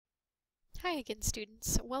Hi again,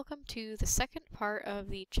 students. Welcome to the second part of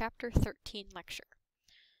the Chapter 13 lecture.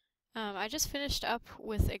 I just finished up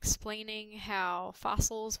with explaining how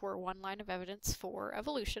fossils were one line of evidence for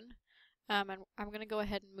evolution, and I'm going to go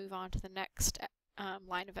ahead and move on to the next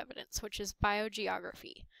line of evidence, which is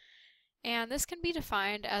biogeography. And this can be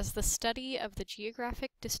defined as the study of the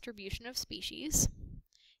geographic distribution of species.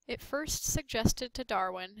 It first suggested to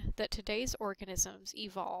Darwin that today's organisms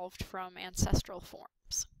evolved from ancestral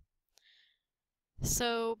forms.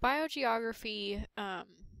 So biogeography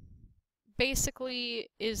basically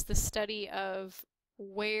is the study of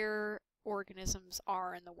where organisms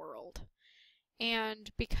are in the world. And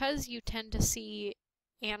because you tend to see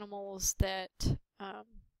animals that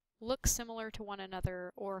look similar to one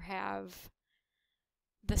another or have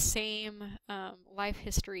the same life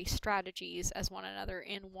history strategies as one another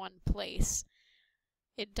in one place,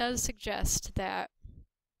 it does suggest that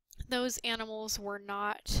those animals were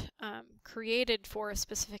not created for a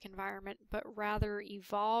specific environment, but rather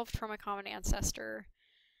evolved from a common ancestor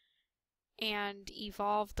and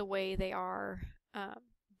evolved the way they are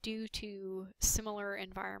due to similar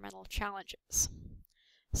environmental challenges.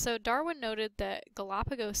 So Darwin noted that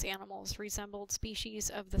Galapagos animals resembled species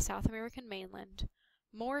of the South American mainland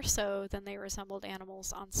more so than they resembled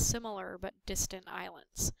animals on similar but distant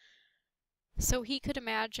islands. So he could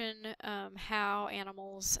imagine how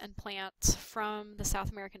animals and plants from the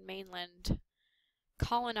South American mainland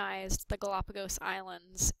colonized the Galapagos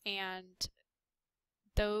Islands, and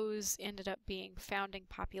those ended up being founding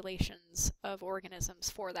populations of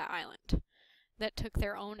organisms for that island that took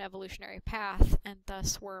their own evolutionary path and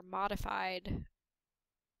thus were modified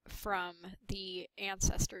from the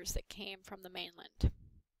ancestors that came from the mainland.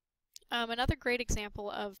 Another great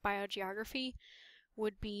example of biogeography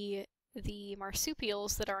would be the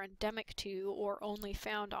marsupials that are endemic to or only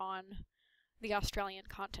found on the Australian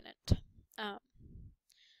continent.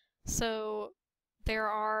 So there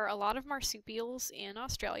are a lot of marsupials in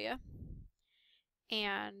Australia,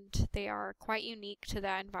 and they are quite unique to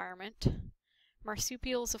that environment.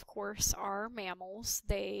 Marsupials, of course, are mammals.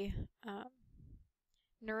 They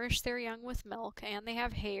nourish their young with milk, and they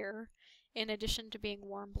have hair in addition to being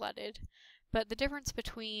warm-blooded. But the difference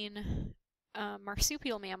between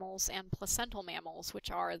marsupial mammals and placental mammals,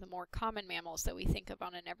 which are the more common mammals that we think of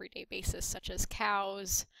on an everyday basis, such as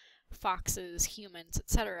cows, foxes, humans,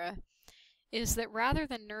 etc., is that rather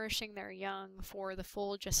than nourishing their young for the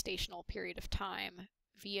full gestational period of time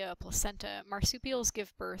via a placenta, marsupials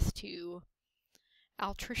give birth to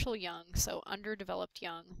altricial young, so underdeveloped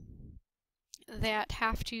young, that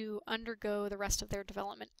have to undergo the rest of their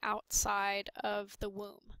development outside of the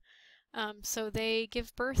womb. So they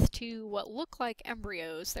give birth to what look like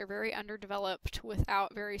embryos. They're very underdeveloped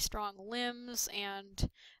without very strong limbs, and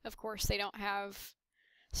of course they don't have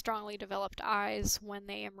strongly developed eyes when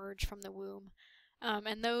they emerge from the womb.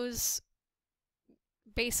 And those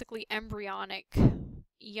basically embryonic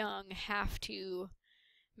young have to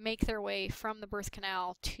make their way from the birth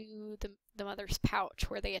canal to the mother's pouch,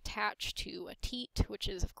 where they attach to a teat, which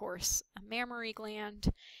is of course a mammary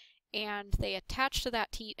gland, and they attach to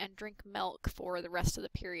that teat and drink milk for the rest of the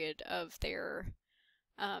period of their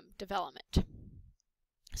development.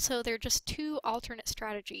 So there are just two alternate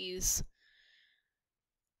strategies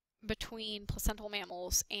between placental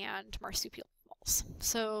mammals and marsupial mammals.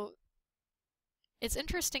 So it's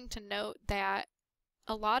interesting to note that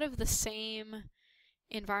a lot of the same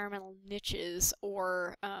environmental niches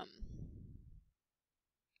or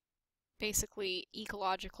basically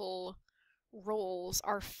ecological roles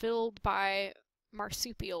are filled by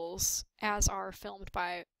marsupials as are filled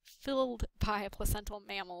by placental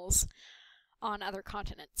mammals on other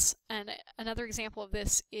continents. And another example of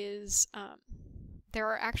this is there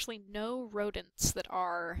are actually no rodents that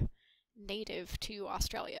are native to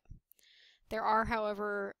Australia. There are,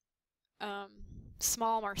 however,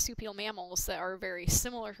 small marsupial mammals that are very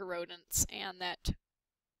similar to rodents and that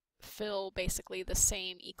fill basically the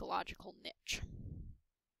same ecological niche.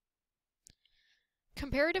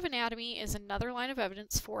 Comparative anatomy is another line of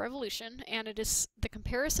evidence for evolution, and it is the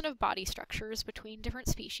comparison of body structures between different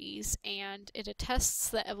species, and it attests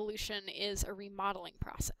that evolution is a remodeling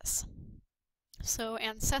process. So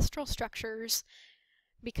ancestral structures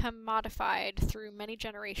become modified through many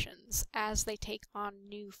generations as they take on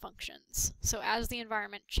new functions. So as the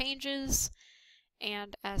environment changes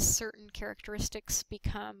and as certain characteristics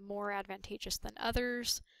become more advantageous than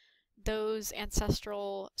others, those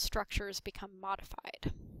ancestral structures become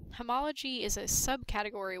modified. Homology is a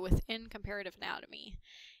subcategory within comparative anatomy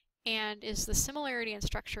and is the similarity in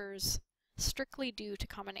structures strictly due to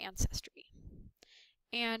common ancestry.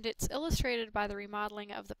 and it's illustrated by the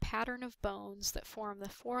remodeling of the pattern of bones that form the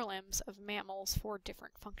forelimbs of mammals for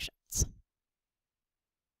different functions.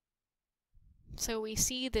 So we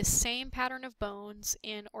see this same pattern of bones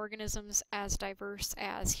in organisms as diverse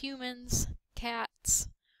as humans, cats,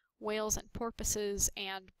 whales and porpoises,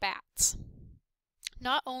 and bats.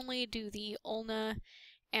 Not only do the ulna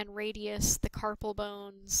and radius, the carpal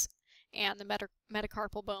bones, and the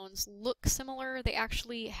metacarpal bones look similar, they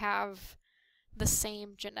actually have the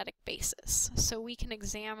same genetic basis. So we can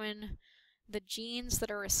examine the genes that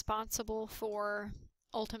are responsible for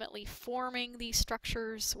ultimately forming these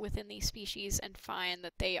structures within these species and find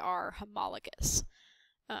that they are homologous.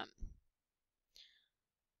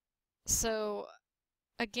 So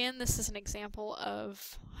again, this is an example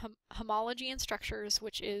of homology in structures,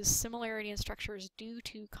 which is similarity in structures due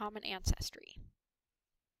to common ancestry.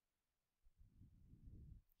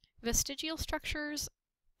 Vestigial structures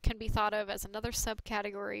can be thought of as another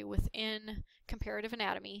subcategory within comparative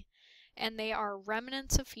anatomy, and they are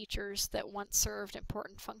remnants of features that once served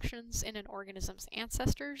important functions in an organism's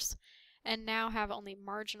ancestors and now have only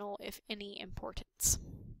marginal, if any, importance.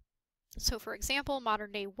 So for example,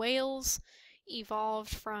 modern-day whales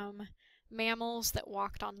evolved from mammals that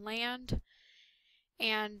walked on land,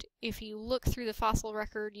 and if you look through the fossil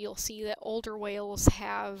record, you'll see that older whales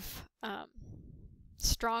have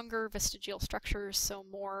stronger vestigial structures, so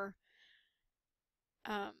more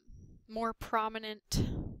prominent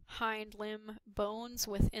hind limb bones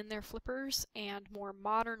within their flippers, and more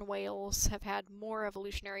modern whales have had more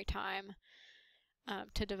evolutionary time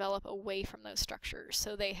to develop away from those structures.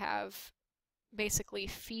 So they have basically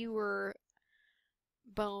fewer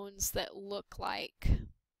bones that look like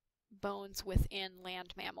bones within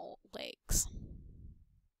land mammal legs.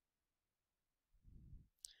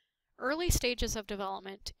 Early stages of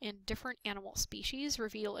development in different animal species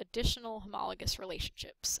reveal additional homologous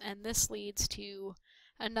relationships, and this leads to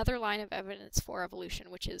another line of evidence for evolution,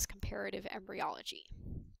 which is comparative embryology.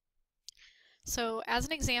 So, as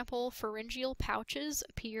an example, pharyngeal pouches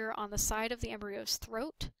appear on the side of the embryo's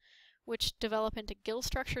throat, which develop into gill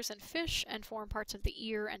structures in fish and form parts of the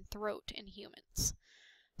ear and throat in humans.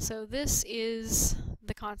 So this is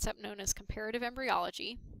the concept known as comparative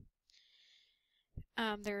embryology.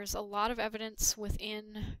 There's a lot of evidence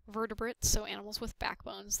within vertebrates, so animals with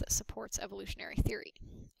backbones, that supports evolutionary theory.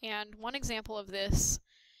 And one example of this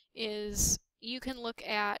is you can look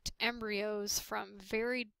at embryos from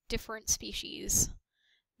very different species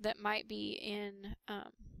that might be in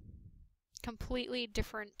completely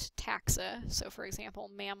different taxa. So for example,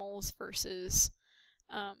 mammals versus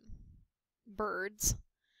birds,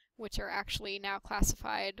 which are actually now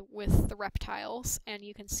classified with the reptiles, and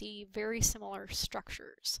you can see very similar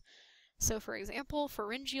structures. So for example,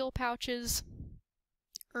 pharyngeal pouches,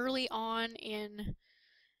 early on in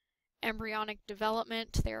embryonic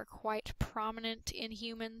development, they are quite prominent in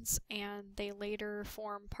humans, and they later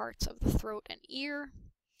form parts of the throat and ear.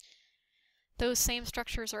 Those same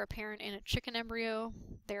structures are apparent in a chicken embryo.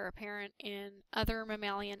 They're apparent in other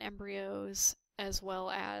mammalian embryos, as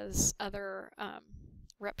well as other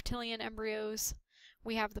reptilian embryos.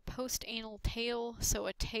 We have the post-anal tail, so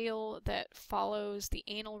a tail that follows the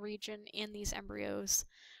anal region in these embryos.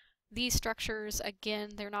 These structures,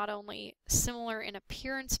 again, they're not only similar in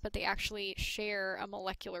appearance, but they actually share a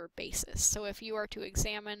molecular basis. So if you are to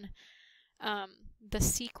examine the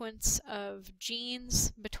sequence of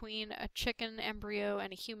genes between a chicken embryo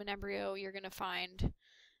and a human embryo, you're going to find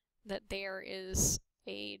that there is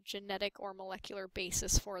a genetic or molecular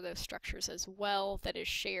basis for those structures as well that is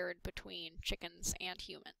shared between chickens and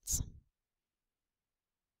humans.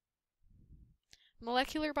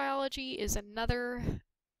 Molecular biology is another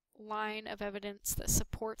line of evidence that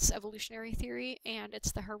supports evolutionary theory, and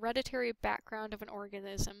it's the hereditary background of an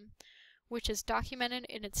organism which is documented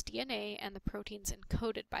in its DNA and the proteins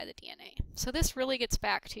encoded by the DNA. So this really gets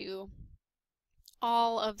back to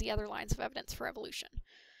all of the other lines of evidence for evolution.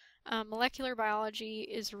 Molecular biology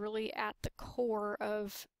is really at the core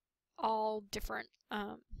of all different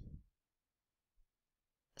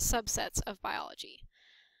subsets of biology.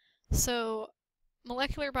 So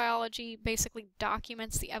molecular biology basically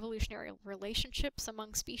documents the evolutionary relationships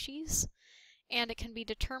among species, and it can be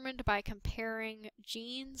determined by comparing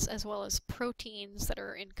genes as well as proteins that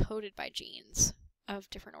are encoded by genes of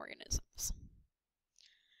different organisms.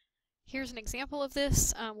 Here's an example of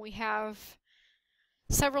this. We have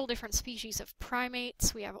several different species of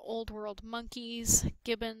primates. We have old world monkeys,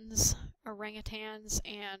 gibbons, orangutans,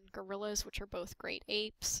 and gorillas, which are both great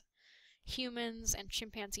apes, humans, and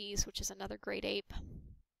chimpanzees, which is another great ape.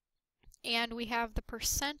 and we have the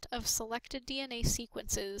percent of selected DNA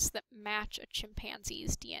sequences that match a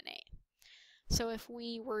chimpanzee's DNA. So if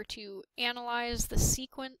we were to analyze the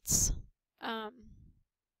sequences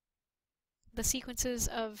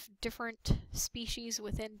of different species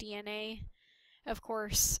within DNA, of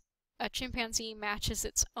course, a chimpanzee matches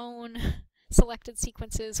its own selected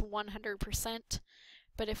sequences 100%,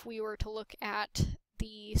 but if we were to look at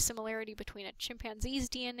the similarity between a chimpanzee's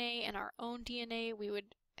DNA and our own DNA, we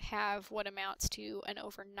would have what amounts to an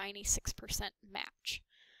over 96% match.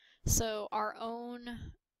 So our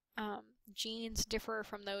own genes differ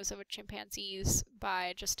from those of a chimpanzee's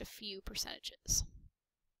by just a few percentages.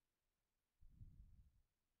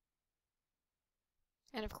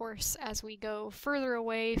 And of course, as we go further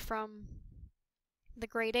away from the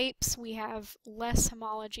great apes, we have less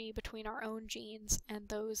homology between our own genes and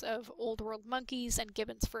those of old world monkeys and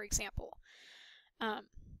gibbons, for example.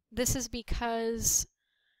 This is because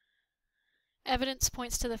evidence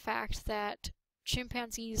points to the fact that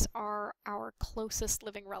chimpanzees are our closest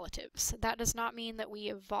living relatives. That does not mean that we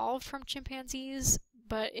evolved from chimpanzees,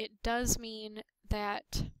 but it does mean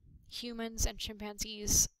that humans and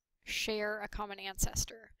chimpanzees share a common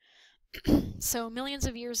ancestor. So millions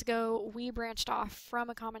of years ago, we branched off from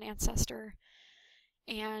a common ancestor,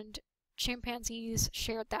 and chimpanzees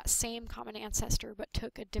shared that same common ancestor but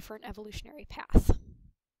took a different evolutionary path.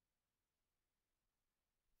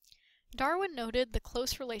 Darwin noted the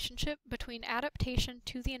close relationship between adaptation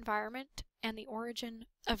to the environment and the origin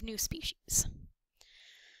of new species.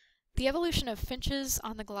 The evolution of finches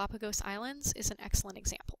on the Galapagos Islands is an excellent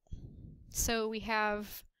example. So we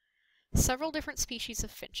have several different species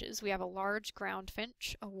of finches. We have a large ground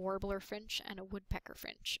finch, a warbler finch, and a woodpecker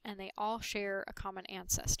finch, and they all share a common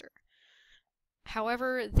ancestor.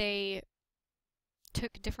 However, they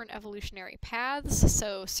took different evolutionary paths,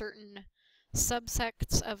 so certain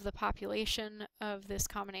subsects of the population of this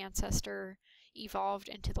common ancestor evolved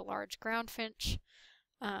into the large ground finch.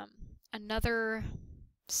 Another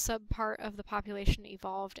subpart of the population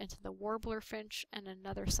evolved into the warbler finch, and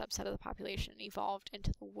another subset of the population evolved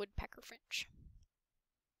into the woodpecker finch.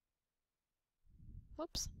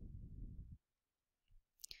 Whoops.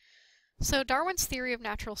 So Darwin's theory of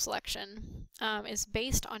natural selection is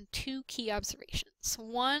based on two key observations.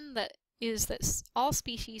 One is that all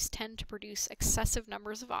species tend to produce excessive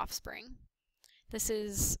numbers of offspring. This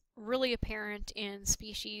is really apparent in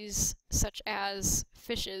species such as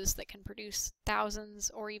fishes that can produce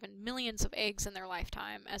thousands or even millions of eggs in their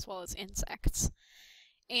lifetime, as well as insects.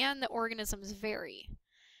 And that organisms vary.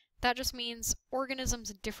 That just means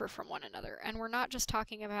organisms differ from one another, and we're not just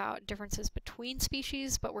talking about differences between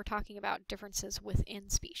species, but we're talking about differences within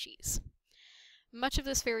species. Much of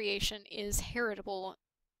this variation is heritable,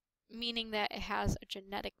 meaning that it has a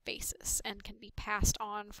genetic basis and can be passed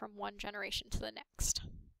on from one generation to the next.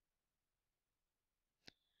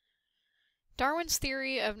 Darwin's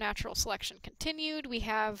theory of natural selection continued. We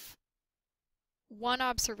have one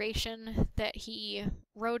observation that he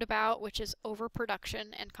wrote about, which is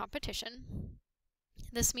overproduction and competition.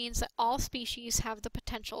 This means that all species have the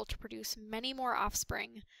potential to produce many more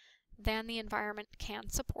offspring than the environment can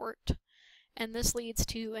support, and this leads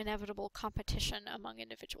to inevitable competition among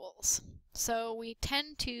individuals. So we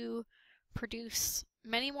tend to produce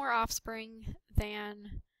many more offspring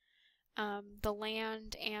than the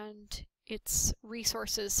land and its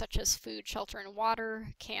resources such as food, shelter, and water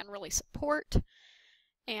can really support.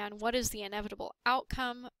 And what is the inevitable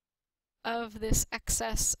outcome of this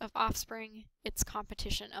excess of offspring? It's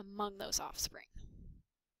competition among those offspring.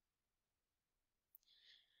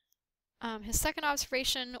 His second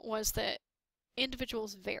observation was that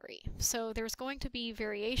individuals vary. So there's going to be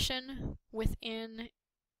variation within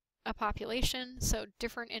a population, so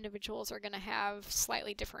different individuals are going to have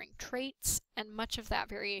slightly differing traits, and much of that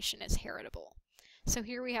variation is heritable. So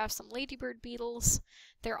here we have some ladybird beetles.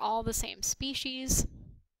 They're all the same species,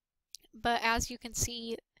 but as you can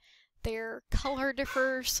see, their color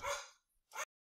differs